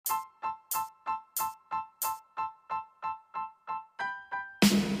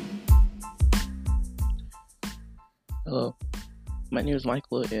Hello, my name is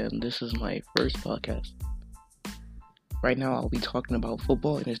Michael, and this is my first podcast. Right now, I'll be talking about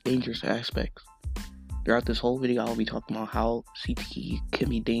football and its dangerous aspects. Throughout this whole video, I'll be talking about how CTE can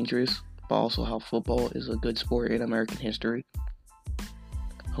be dangerous, but also how football is a good sport in American history.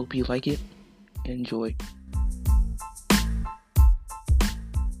 Hope you like it. Enjoy.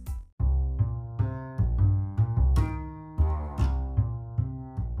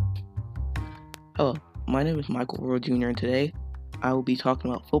 Hello, my name is Michael Rowe Jr., and today I will be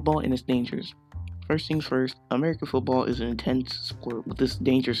talking about football and its dangers. First things first, American football is an intense sport with this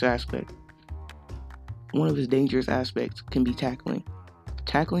dangerous aspect. One of its dangerous aspects can be tackling.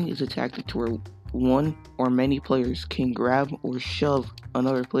 Tackling is a tactic to where one or many players can grab or shove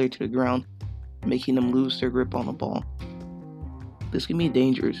another player to the ground, making them lose their grip on the ball. This can be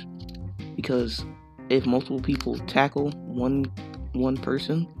dangerous because if multiple people tackle one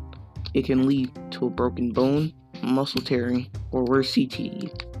person, it can lead to a broken bone, muscle tearing, or worse,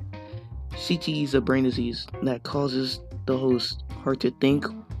 CTE. CTE is a brain disease that causes the host hard to think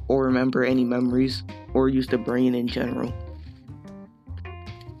or remember any memories or use the brain in general.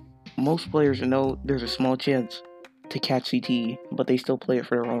 Most players know there's a small chance to catch CTE, but they still play it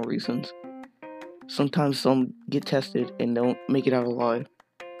for the wrong reasons. Sometimes some get tested and don't make it out alive.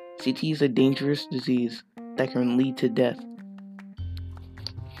 CTE is a dangerous disease that can lead to death.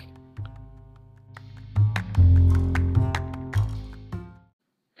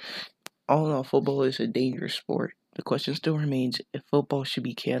 All in all, football is a dangerous sport. The question still remains if football should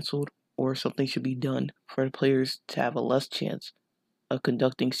be canceled or something should be done for the players to have a less chance of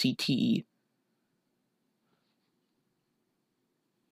conducting CTE.